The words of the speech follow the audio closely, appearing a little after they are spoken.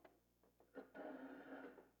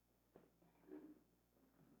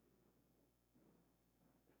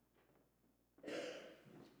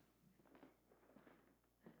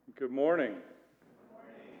Good morning.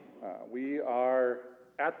 We are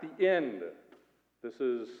at the end. This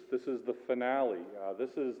is the finale.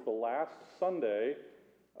 This is the last Sunday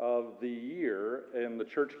of the year in the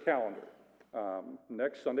church calendar.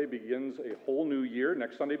 Next Sunday begins a whole new year.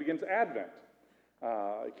 Next Sunday begins Advent.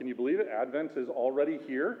 Can you believe it? Advent is already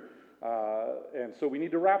here. And so we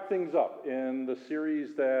need to wrap things up in the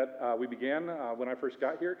series that we began when I first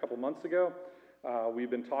got here a couple months ago.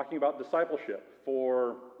 We've been talking about discipleship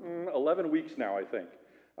for 11 weeks now, I think.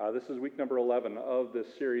 This is week number 11 of this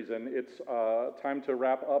series, and it's time to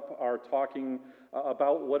wrap up our talking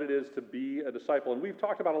about what it is to be a disciple. And we've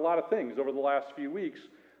talked about a lot of things over the last few weeks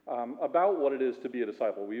about what it is to be a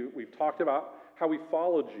disciple. We've talked about how we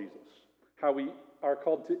follow Jesus, how we are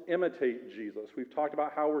called to imitate Jesus. We've talked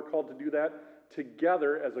about how we're called to do that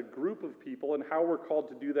together as a group of people, and how we're called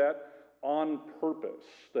to do that on purpose,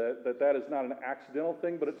 that is not an accidental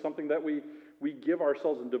thing, but it's something that we give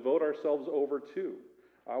ourselves and devote ourselves over to.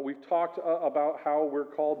 We've talked about how we're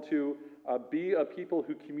called to be a people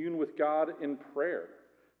who commune with God in prayer,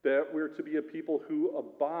 that we're to be a people who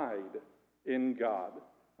abide in God,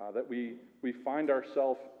 that we find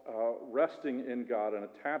ourselves resting in God and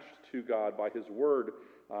attached to God by His Word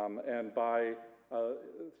and by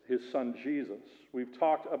His Son Jesus. We've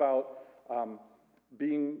talked about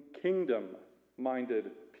being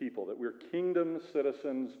kingdom-minded people, that we're kingdom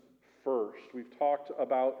citizens first. We've talked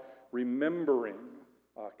about remembering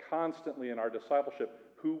constantly in our discipleship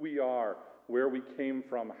who we are, where we came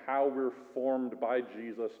from, how we're formed by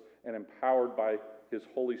Jesus and empowered by His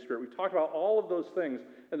Holy Spirit. We've talked about all of those things,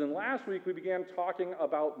 and then last week we began talking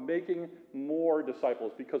about making more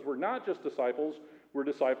disciples, because we're not just disciples, we're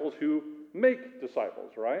disciples who make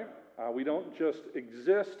disciples, right? We don't just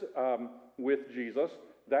exist with Jesus.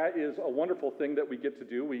 That is a wonderful thing that we get to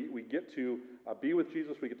do. We get to be with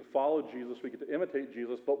Jesus, we get to follow Jesus, we get to imitate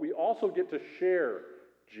Jesus, but we also get to share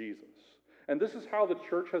Jesus. And this is how the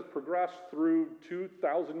church has progressed through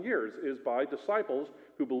 2,000 years, is by disciples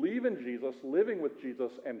who believe in Jesus, living with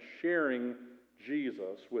Jesus, and sharing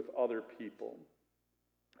Jesus with other people.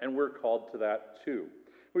 And we're called to that too.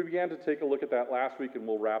 We began to take a look at that last week, and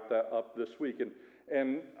we'll wrap that up this week.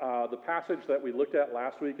 And the passage that we looked at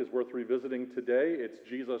last week is worth revisiting today. It's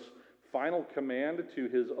Jesus' final command to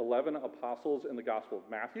His 11 apostles in the Gospel of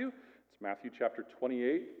Matthew. It's Matthew chapter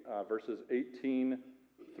 28, verses 18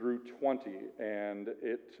 through 20, and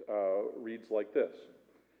it reads like this.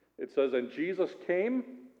 It says, "And Jesus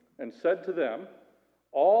came and said to them,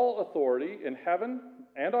 'All authority in heaven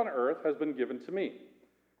and on earth has been given to me.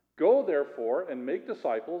 Go therefore and make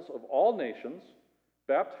disciples of all nations,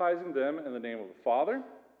 baptizing them in the name of the Father,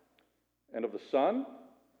 and of the Son,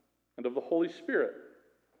 and of the Holy Spirit,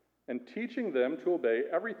 and teaching them to obey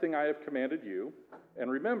everything I have commanded you.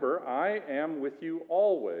 And remember, I am with you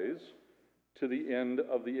always to the end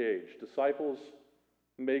of the age.'" Disciples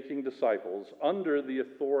making disciples under the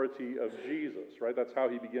authority of Jesus, right? That's how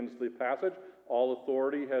he begins the passage. "All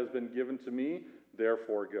authority has been given to me,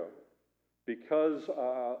 therefore go." Because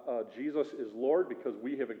Jesus is Lord, because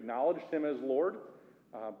we have acknowledged Him as Lord,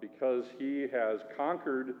 because He has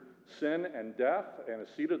conquered sin and death and is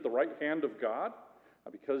seated at the right hand of God,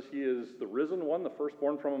 because He is the risen one, the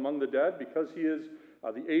firstborn from among the dead, because He is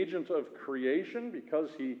the agent of creation,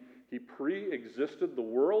 because He pre-existed the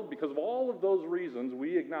world. Because of all of those reasons,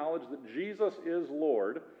 we acknowledge that Jesus is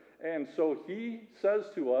Lord, and so He says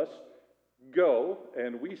to us, "Go,"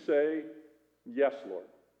 and we say, "Yes, Lord."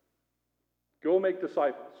 Go make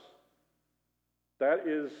disciples. That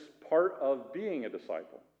is part of being a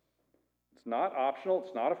disciple. It's not optional.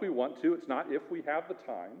 It's not if we want to. It's not if we have the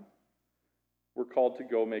time. We're called to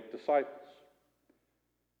go make disciples.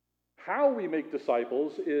 How we make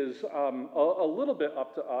disciples is a little bit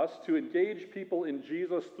up to us. To engage people in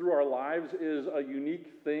Jesus through our lives is a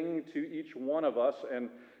unique thing to each one of us.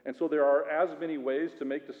 And so there are as many ways to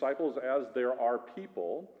make disciples as there are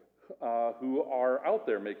people who are out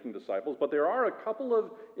there making disciples. But there are a couple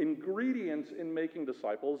of ingredients in making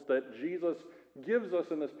disciples that Jesus gives us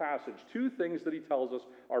in this passage. Two things that He tells us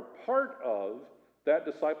are part of that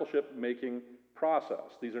discipleship making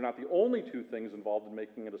process. These are not the only two things involved in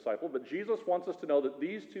making a disciple, but Jesus wants us to know that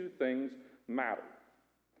these two things matter.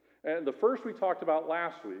 And the first we talked about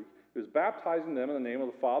last week is baptizing them in the name of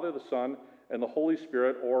the Father, the Son, and the Holy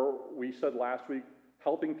Spirit, or we said last week,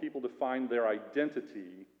 helping people to find their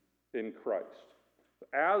identity in Christ.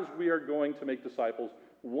 As we are going to make disciples,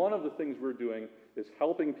 one of the things we're doing is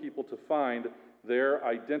helping people to find their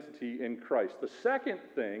identity in Christ. The second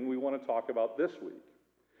thing we want to talk about this week,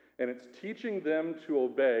 and it's teaching them to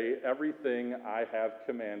obey everything I have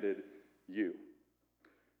commanded you.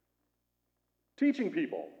 Teaching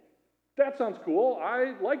people That sounds cool.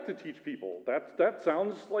 I like to teach people. That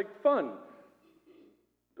sounds like fun.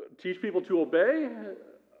 Teach people to obey?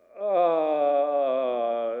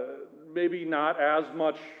 Maybe not as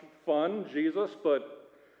much fun, Jesus,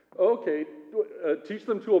 but okay. Teach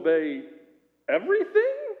them to obey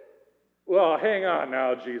everything? Well, hang on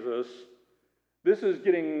now, Jesus. This is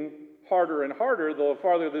getting harder and harder the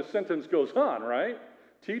farther this sentence goes on, right?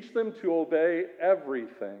 Teach them to obey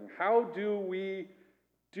everything. How do we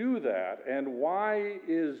do that? And why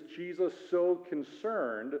is Jesus so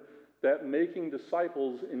concerned that making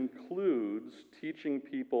disciples includes teaching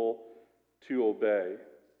people to obey?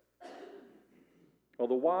 Well,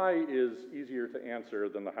 the why is easier to answer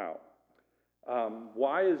than the how.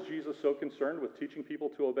 Why is Jesus so concerned with teaching people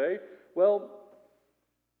to obey? Well,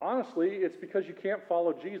 honestly, it's because you can't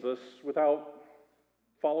follow Jesus without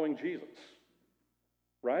following Jesus,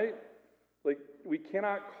 right? Like, we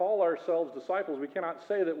cannot call ourselves disciples. We cannot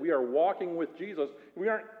say that we are walking with Jesus. We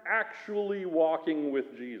aren't actually walking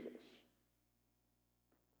with Jesus.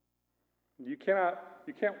 You can't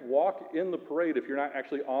walk in the parade if you're not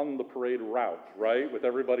actually on the parade route, right, with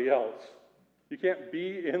everybody else. You can't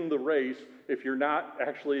be in the race if you're not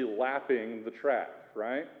actually lapping the track,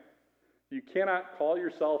 right? You cannot call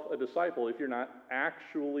yourself a disciple if you're not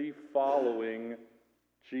actually following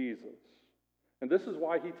Jesus. And this is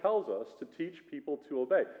why he tells us to teach people to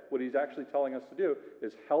obey. What he's actually telling us to do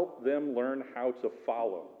is help them learn how to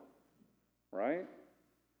follow, right?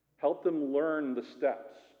 Help them learn the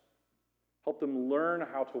steps. Help them learn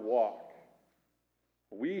how to walk.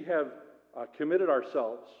 We have committed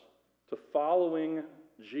ourselves to following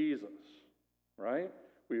Jesus, right?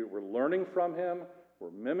 We're learning from him. We're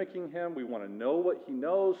mimicking him. We want to know what he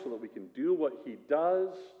knows so that we can do what he does,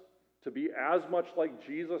 to be as much like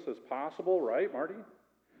Jesus as possible, right, Marty?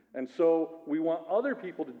 And so we want other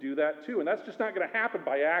people to do that too, and that's just not going to happen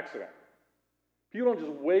by accident. People don't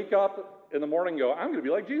just wake up in the morning and go, I'm going to be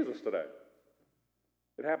like Jesus today.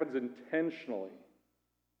 It happens intentionally.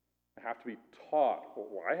 I have to be taught.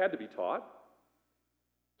 Well, I had to be taught.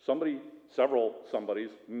 Several somebodies,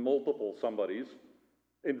 multiple somebodies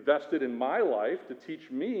invested in my life to teach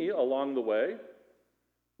me along the way.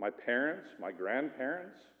 My parents, my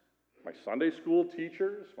grandparents, my Sunday school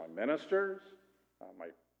teachers, my ministers, my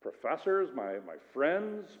professors, my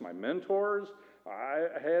friends, my mentors. I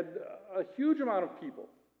had a huge amount of people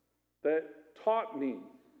that taught me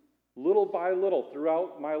little by little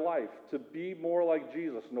throughout my life to be more like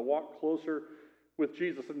Jesus and to walk closer with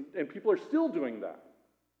Jesus. And people are still doing that.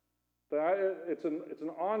 It's an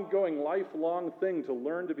ongoing, lifelong thing to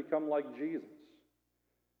learn to become like Jesus.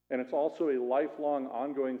 And it's also a lifelong,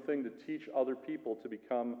 ongoing thing to teach other people to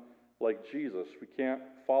become like Jesus. We can't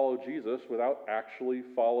follow Jesus without actually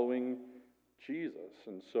following Jesus.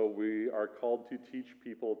 And so we are called to teach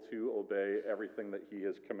people to obey everything that he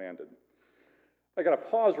has commanded. I got to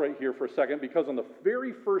pause right here for a second because on the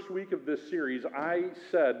very first week of this series, I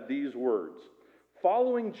said these words: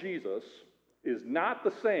 following Jesus is not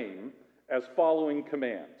the same as following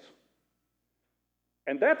commands.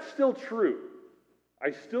 And that's still true.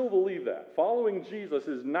 I still believe that. Following Jesus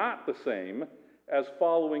is not the same as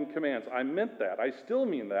following commands. I meant that. I still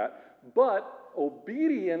mean that. But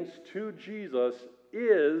obedience to Jesus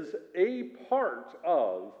is a part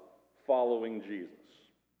of following Jesus.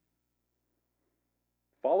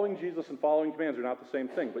 Following Jesus and following commands are not the same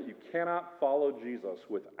thing, but you cannot follow Jesus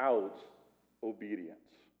without obedience.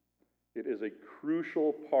 It is a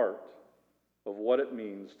crucial part of what it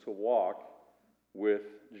means to walk with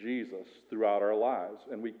Jesus throughout our lives.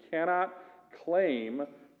 And we cannot claim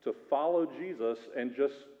to follow Jesus and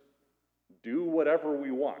just do whatever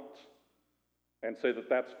we want and say that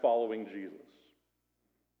that's following Jesus.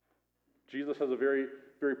 Jesus has a very,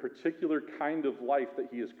 very particular kind of life that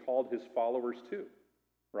he has called his followers to,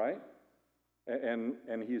 right? And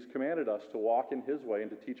he's commanded us to walk in his way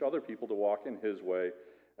and to teach other people to walk in his way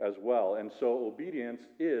as well. And so obedience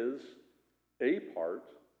is a part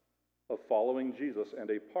of following Jesus and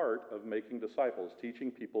a part of making disciples,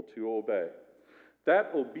 teaching people to obey.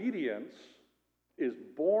 That obedience is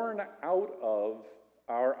born out of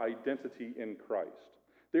our identity in Christ.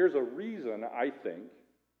 There's a reason, I think,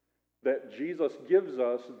 that Jesus gives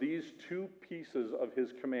us these two pieces of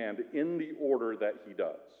his command in the order that he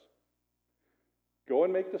does. Go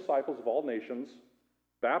and make disciples of all nations,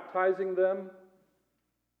 baptizing them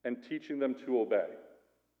and teaching them to obey.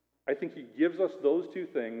 I think he gives us those two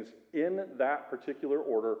things in that particular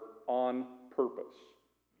order on purpose.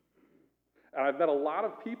 And I've met a lot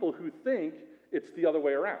of people who think it's the other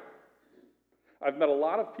way around. I've met a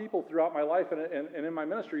lot of people throughout my life and in my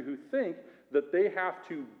ministry who think that they have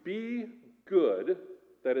to be good,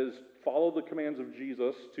 that is, follow the commands of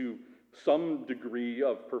Jesus to some degree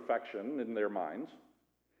of perfection in their minds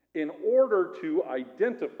in order to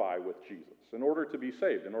identify with Jesus, in order to be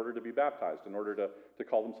saved, in order to be baptized, in order to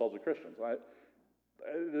call themselves a Christian.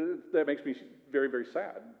 That makes me very, very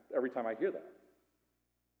sad every time I hear that.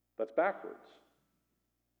 That's backwards.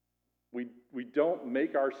 We don't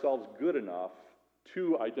make ourselves good enough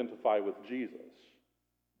to identify with Jesus.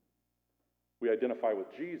 We identify with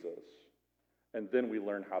Jesus, and then we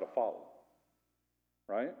learn how to follow.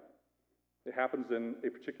 Right? It happens in a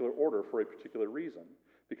particular order for a particular reason,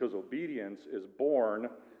 because obedience is born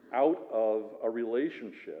out of a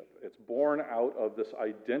relationship. It's born out of this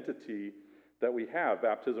identity that we have.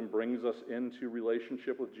 Baptism brings us into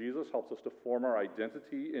relationship with Jesus, helps us to form our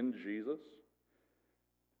identity in Jesus.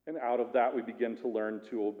 And out of that, we begin to learn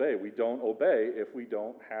to obey. We don't obey if we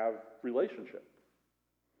don't have relationship.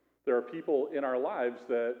 There are people in our lives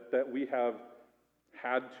that we have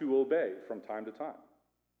had to obey from time to time.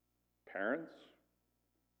 Parents,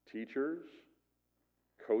 teachers,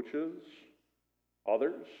 coaches,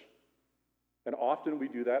 others. And often we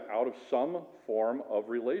do that out of some form of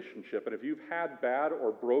relationship. And if you've had bad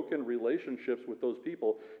or broken relationships with those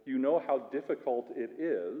people, you know how difficult it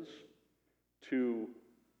is to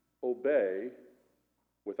obey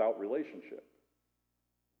without relationship.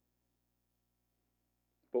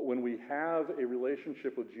 But when we have a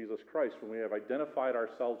relationship with Jesus Christ, when we have identified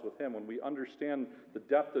ourselves with Him, when we understand the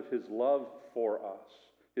depth of His love for us,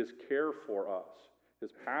 His care for us,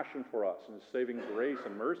 His passion for us, and His saving grace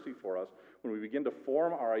and mercy for us, when we begin to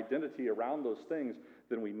form our identity around those things,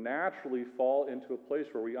 then we naturally fall into a place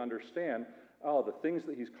where we understand, oh, the things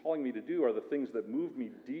that He's calling me to do are the things that move me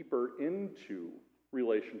deeper into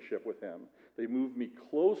relationship with Him. They move me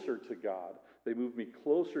closer to God. They move me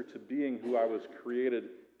closer to being who I was created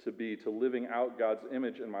to be, to living out God's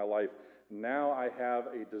image in my life. Now I have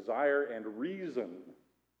a desire and reason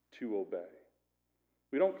to obey.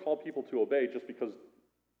 We don't call people to obey just because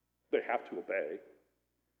they have to obey.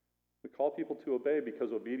 We call people to obey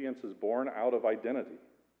because obedience is born out of identity.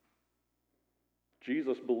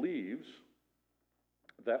 Jesus believes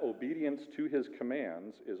that obedience to His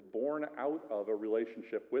commands is born out of a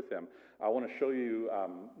relationship with Him. I want to show you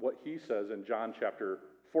what He says in John chapter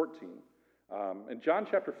 14. In John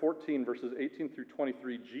chapter 14, verses 18 through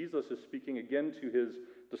 23, Jesus is speaking again to His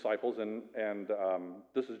disciples, and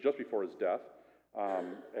this is just before His death.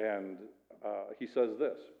 He says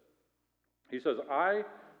this. He says, I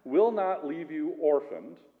will not leave you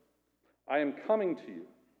orphaned. I am coming to you.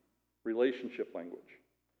 Relationship language.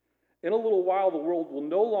 In a little while, the world will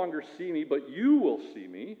no longer see me, but you will see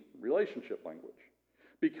me. Relationship language.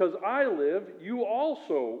 Because I live, you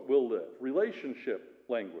also will live. Relationship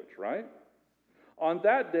language, right? On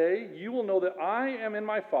that day, you will know that I am in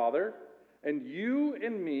my Father, and you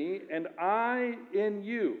in me, and I in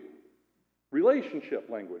you. Relationship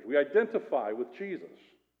language. We identify with Jesus.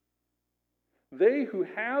 They who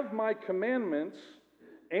have my commandments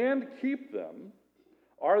and keep them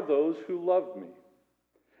are those who love me.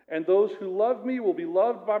 And those who love me will be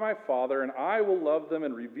loved by my Father, and I will love them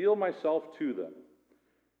and reveal myself to them.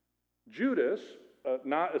 Judas,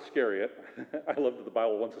 not Iscariot, I love that the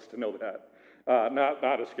Bible wants us to know that.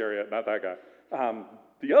 Not Iscariot, not that guy.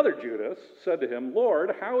 The other Judas said to him,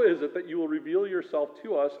 Lord, how is it that you will reveal yourself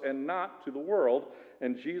to us and not to the world?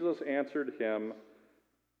 And Jesus answered him,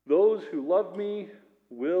 those who love me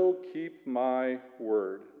will keep my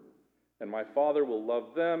word. And my Father will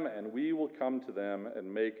love them, and we will come to them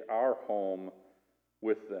and make our home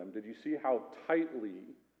with them. Did you see how tightly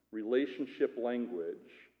relationship language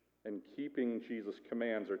and keeping Jesus'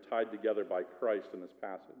 commands are tied together by Christ in this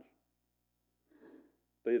passage?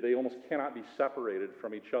 They almost cannot be separated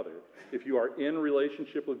from each other. If you are in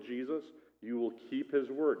relationship with Jesus, you will keep His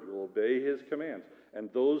word. You will obey His commands. And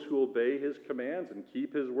those who obey His commands and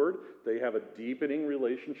keep His word, they have a deepening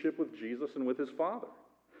relationship with Jesus and with His Father.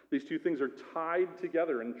 These two things are tied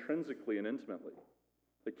together intrinsically and intimately.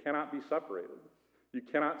 They cannot be separated. You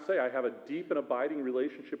cannot say, I have a deep and abiding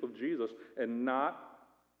relationship with Jesus and not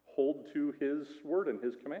hold to His word and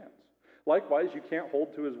His commands. Likewise, you can't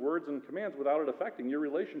hold to His words and commands without it affecting your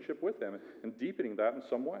relationship with Him and deepening that in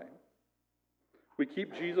some way. We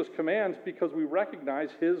keep Jesus' commands because we recognize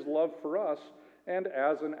His love for us and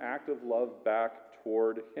as an act of love back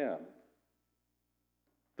toward Him.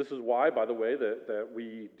 This is why, by the way, that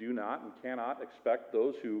we do not and cannot expect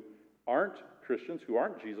those who aren't Christians, who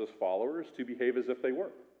aren't Jesus followers, to behave as if they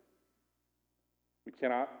were. We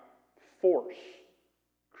cannot force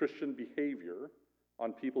Christian behavior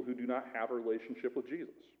on people who do not have a relationship with Jesus.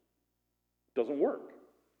 It doesn't work.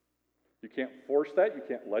 You can't force that. You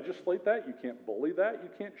can't legislate that. You can't bully that. You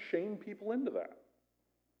can't shame people into that.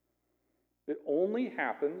 It only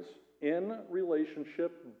happens in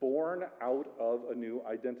relationship born out of a new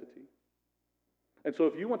identity. And so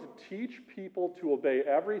if you want to teach people to obey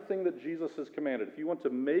everything that Jesus has commanded, if you want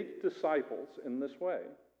to make disciples in this way,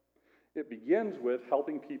 it begins with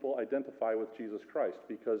helping people identify with Jesus Christ,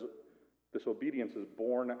 because this obedience is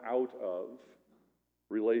born out of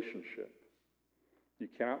relationship. You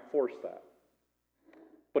cannot force that,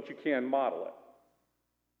 but you can model it.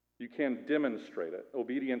 You can demonstrate it.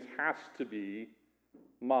 Obedience has to be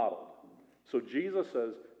modeled. So Jesus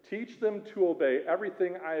says, teach them to obey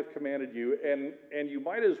everything I have commanded you, and you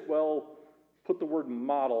might as well put the word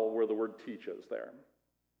model where the word teach is there.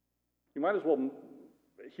 You might as well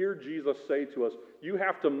hear Jesus say to us, you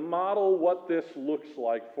have to model what this looks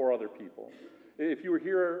like for other people. If you were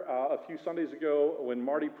here a few Sundays ago when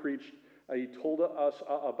Marty preached, he told us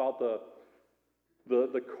about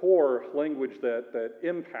the core language that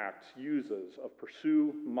Impact uses of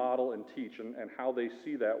pursue, model, and teach, and how they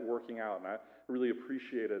see that working out. And I really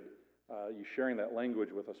appreciated you sharing that language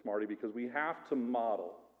with us, Marty, because we have to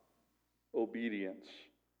model obedience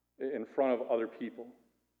in front of other people.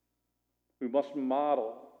 We must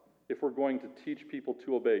model if we're going to teach people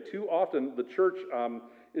to obey. Too often, the church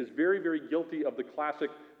is very, very guilty of the classic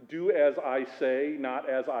do as I say, not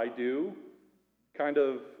as I do kind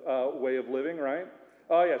of way of living, right?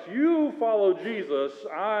 Yes, you follow Jesus.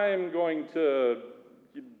 I'm going to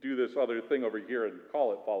do this other thing over here and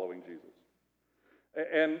call it following Jesus.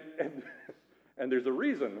 And there's a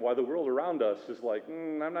reason why the world around us is like,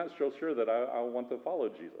 I'm not so sure that I want to follow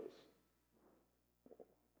Jesus.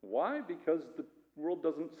 Why? Because the world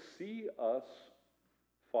doesn't see us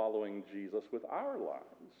following Jesus with our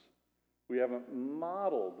lives. We haven't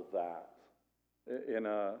modeled that in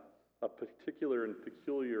a particular and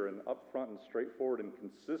peculiar and upfront and straightforward and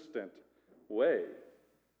consistent way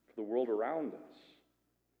for the world around us.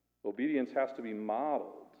 Obedience has to be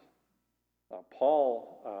modeled.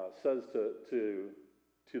 Paul says to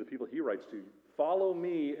the people he writes to, follow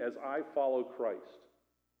me as I follow Christ,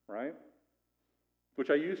 right? Which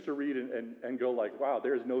I used to read and go like, wow,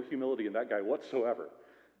 there is no humility in that guy whatsoever,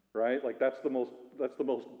 right? Like that's the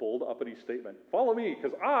most bold, uppity statement. Follow me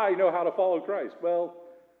because I know how to follow Christ. Well,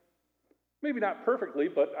 maybe not perfectly,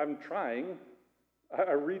 but I'm trying.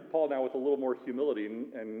 I read Paul now with a little more humility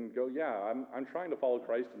and go, yeah, I'm trying to follow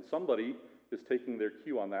Christ, and somebody is taking their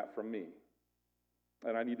cue on that from me.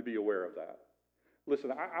 And I need to be aware of that.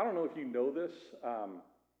 Listen, I don't know if you know this,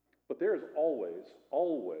 but there is always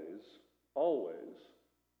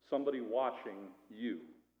somebody watching you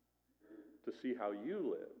to see how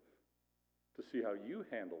you live, to see how you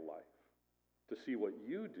handle life, to see what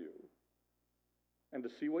you do, and to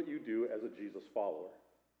see what you do as a Jesus follower.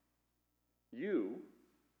 You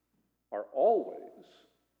are always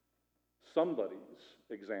somebody's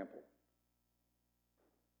example.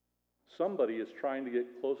 Somebody is trying to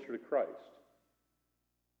get closer to Christ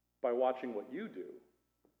by watching what you do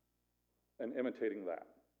and imitating that.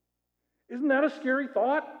 Isn't that a scary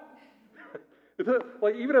thought?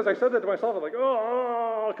 Like, even as I said that to myself, I'm like,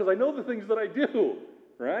 oh, because I know the things that I do,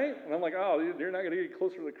 right? And I'm like, oh, you're not going to get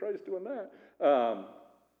closer to Christ doing that.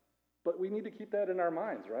 But we need to keep that in our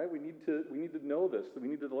minds, right? We need to know this. We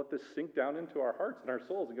need to let this sink down into our hearts and our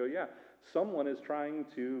souls and go, yeah, someone is trying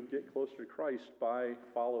to get closer to Christ by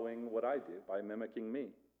following what I do, by mimicking me.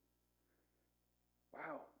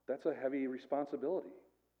 Wow, that's a heavy responsibility,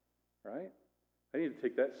 right? I need to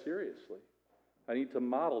take that seriously. I need to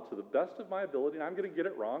model to the best of my ability, and I'm going to get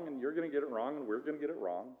it wrong, and you're going to get it wrong, and we're going to get it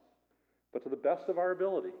wrong, but to the best of our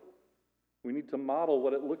ability, we need to model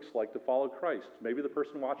what it looks like to follow Christ. Maybe the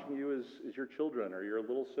person watching you is your children or your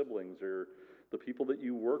little siblings or the people that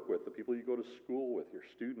you work with, the people you go to school with, your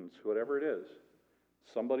students, whatever it is.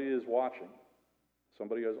 Somebody is watching.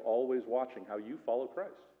 Somebody is always watching how you follow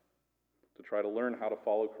Christ to try to learn how to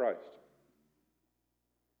follow Christ.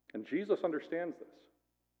 And Jesus understands this.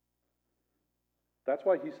 That's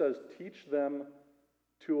why he says, teach them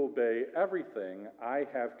to obey everything I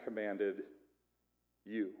have commanded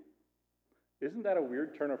you. Isn't that a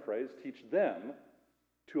weird turn of phrase? Teach them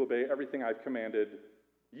to obey everything I've commanded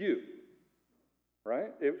you.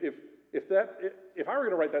 Right? If I were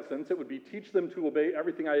going to write that sentence, it would be teach them to obey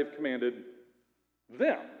everything I have commanded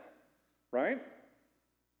them. Right?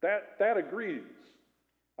 That agrees.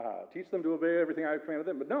 Teach them to obey everything I've commanded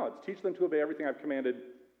them. But no, it's teach them to obey everything I've commanded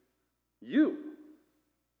you.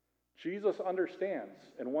 Jesus understands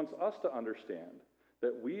and wants us to understand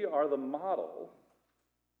that we are the model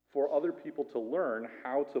for other people to learn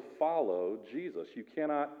how to follow Jesus. You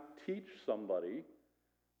cannot teach somebody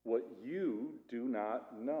what you do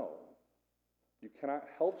not know. You cannot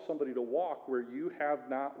help somebody to walk where you have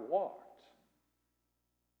not walked.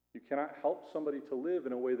 You cannot help somebody to live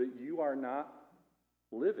in a way that you are not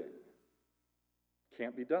living.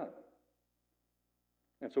 Can't be done.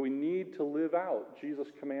 And so we need to live out Jesus'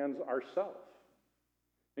 commands ourselves,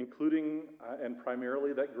 including and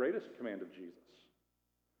primarily that greatest command of Jesus,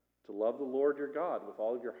 to love the Lord your God with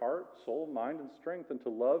all of your heart, soul, mind, and strength, and to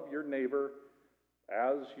love your neighbor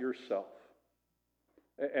as yourself.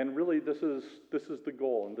 And really, this is the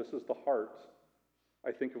goal, and this is the heart,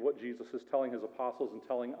 I think, of what Jesus is telling his apostles and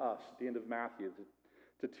telling us at the end of Matthew,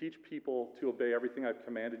 to teach people to obey everything I've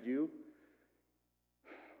commanded you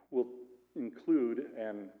will include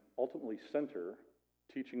and ultimately center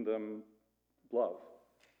teaching them love,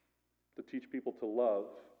 to teach people to love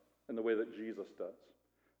in the way that Jesus does.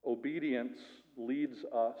 Obedience leads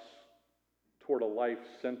us toward a life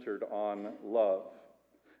centered on love.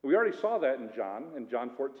 We already saw that in John. In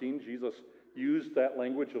John 14, Jesus used that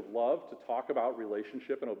language of love to talk about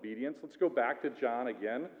relationship and obedience. Let's go back to John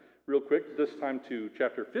again, real quick, this time to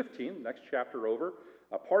chapter 15, next chapter over.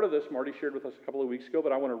 Part of this Marty shared with us a couple of weeks ago,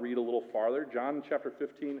 but I want to read a little farther. John chapter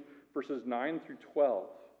 15, verses 9 through 12.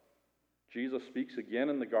 Jesus speaks again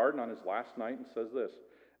in the garden on his last night and says this,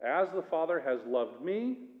 "As the Father has loved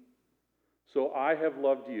me, so I have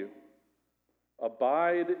loved you.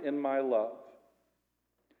 Abide in my love.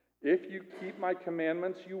 If you keep my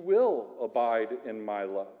commandments, you will abide in my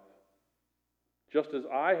love, just as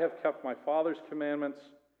I have kept my Father's commandments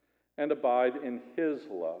and abide in his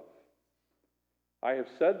love. I have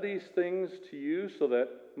said these things to you so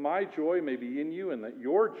that my joy may be in you and that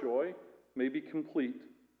your joy may be complete.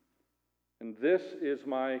 And this is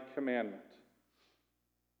my commandment,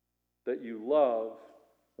 that you love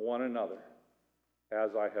one another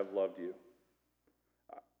as I have loved you."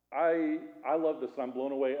 I love this, and I'm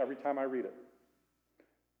blown away every time I read it.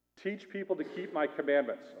 Teach people to keep my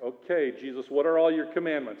commandments. Okay, Jesus, what are all your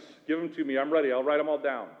commandments? Give them to me. I'm ready. I'll write them all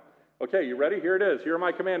down. Okay, you ready? Here it is. Here are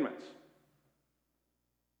my commandments.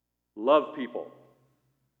 Love people.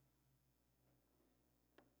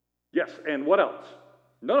 Yes, and what else?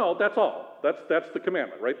 No, that's all. That's the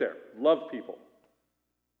commandment right there. Love people.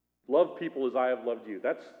 Love people as I have loved you.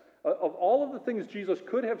 That's of all of the things Jesus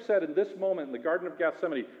could have said in this moment in the Garden of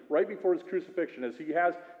Gethsemane, right before his crucifixion, as he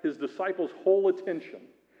has his disciples' whole attention,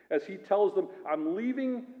 as he tells them, I'm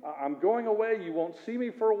leaving, I'm going away, you won't see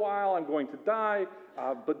me for a while, I'm going to die,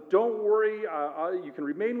 but don't worry, you can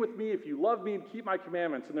remain with me if you love me and keep my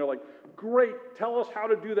commandments. And they're like, great, tell us how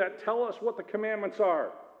to do that, tell us what the commandments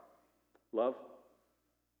are. Love.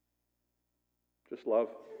 Just love.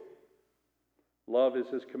 Love is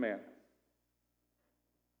his command.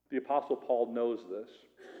 The Apostle Paul knows this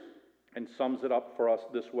and sums it up for us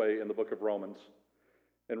this way in the book of Romans.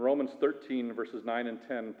 In Romans 13, verses 9 and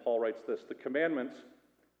 10, Paul writes this, the commandments,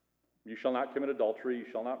 you shall not commit adultery, you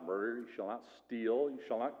shall not murder, you shall not steal, you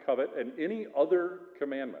shall not covet, and any other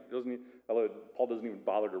commandment. Paul doesn't even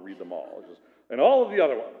bother to read them all. It's just, and all of the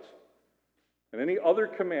other ones. And any other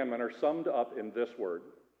commandment are summed up in this word.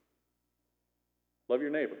 Love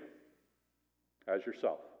your neighbor as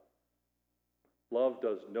yourself. Love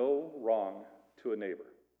does no wrong to a neighbor.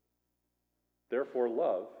 Therefore,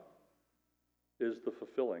 love is the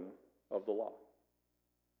fulfilling of the law.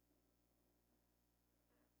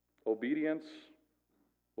 Obedience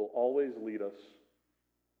will always lead us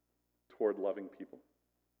toward loving people.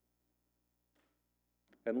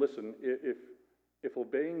 And listen, if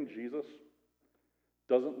obeying Jesus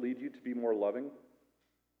doesn't lead you to be more loving,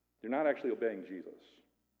 you're not actually obeying Jesus.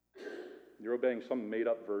 You're obeying some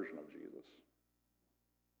made-up version of Jesus.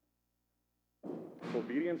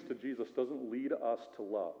 Obedience to Jesus doesn't lead us to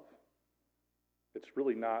love. It's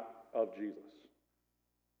really not of Jesus.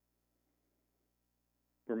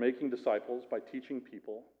 We're making disciples by teaching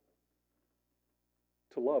people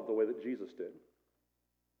to love the way that Jesus did.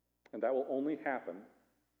 And that will only happen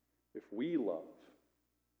if we love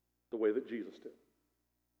the way that Jesus did.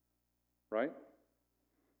 Right?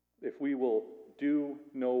 If we will do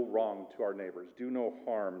no wrong to our neighbors, do no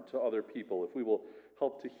harm to other people, if we will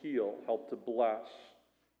help to heal, help to bless,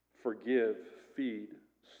 forgive, feed,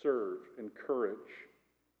 serve, encourage,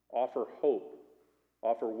 offer hope,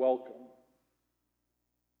 offer welcome,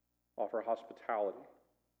 offer hospitality.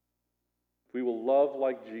 If we will love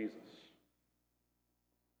like Jesus,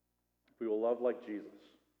 we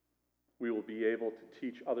will be able to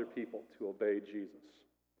teach other people to obey Jesus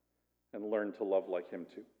and learn to love like him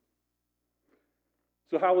too.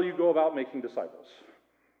 So how will you go about making disciples?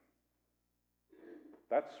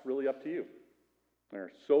 That's really up to you. There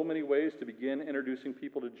are so many ways to begin introducing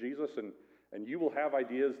people to Jesus, and And you will have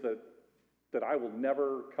ideas that I will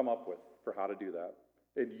never come up with for how to do that.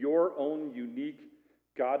 In your own unique,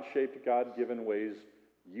 God-shaped, God-given ways,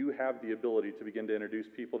 you have the ability to begin to introduce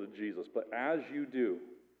people to Jesus. But as you do,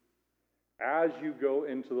 as you go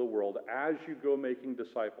into the world, as you go making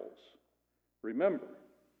disciples, remember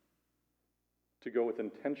to go with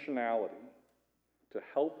intentionality to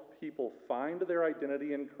help people find their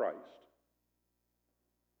identity in Christ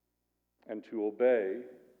and to obey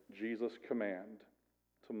Jesus' command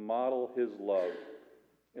to model his love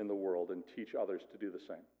in the world and teach others to do the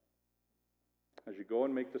same. As you go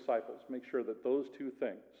and make disciples, make sure that those two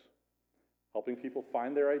things, helping people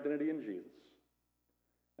find their identity in Jesus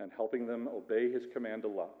and helping them obey his command to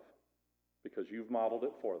love, because you've modeled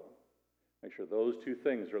it for them, make sure those two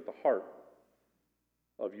things are at the heart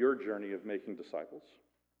of your journey of making disciples.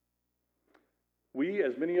 We,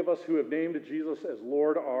 as many of us who have named Jesus as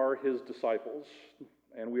Lord, are his disciples,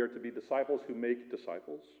 and we are to be disciples who make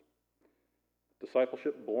disciples.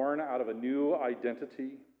 Discipleship born out of a new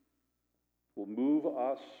identity will move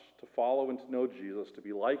us to follow and to know Jesus, to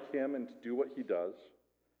be like him and to do what he does,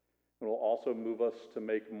 and will also move us to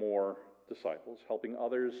make more disciples, helping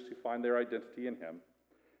others to find their identity in him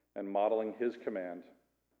and modeling his command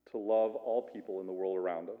to love all people in the world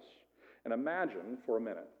around us. And imagine for a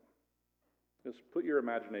minute, just put your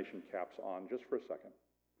imagination caps on just for a second,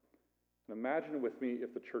 and imagine with me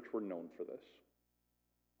if the church were known for this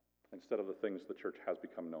instead of the things the church has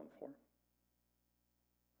become known for.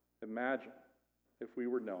 Imagine if we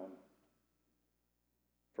were known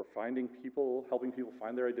for finding people, helping people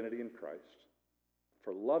find their identity in Christ,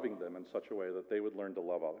 for loving them in such a way that they would learn to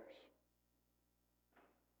love others.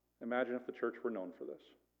 Imagine if the church were known for this.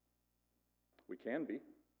 We can be.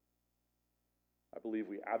 I believe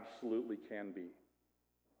we absolutely can be.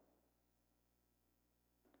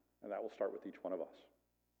 And that will start with each one of us.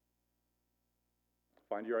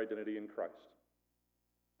 Find your identity in Christ.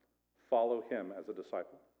 Follow him as a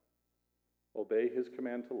disciple. Obey his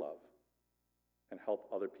command to love, and help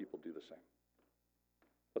other people do the same.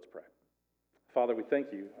 Let's pray. Father, we thank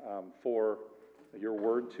you for your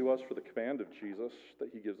word to us, for the command of Jesus that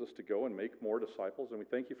he gives us to go and make more disciples, and we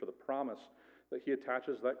thank you for the promise that he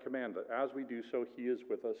attaches that command, that as we do so, he is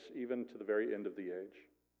with us even to the very end of the age.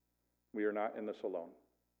 We are not in this alone.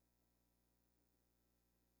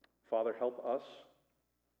 Father, help us,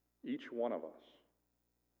 each one of us,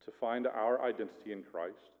 to find our identity in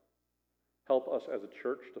Christ. Help us as a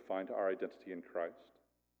church to find our identity in Christ.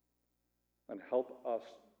 And help us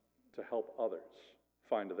to help others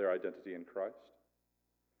find their identity in Christ.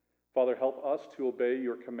 Father, help us to obey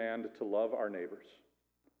your command to love our neighbors.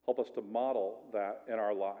 Help us to model that in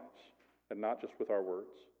our lives, and not just with our words,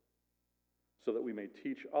 so that we may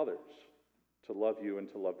teach others to love you and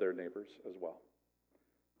to love their neighbors as well.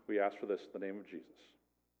 We ask for this in the name of Jesus.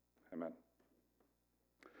 Amen.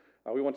 We want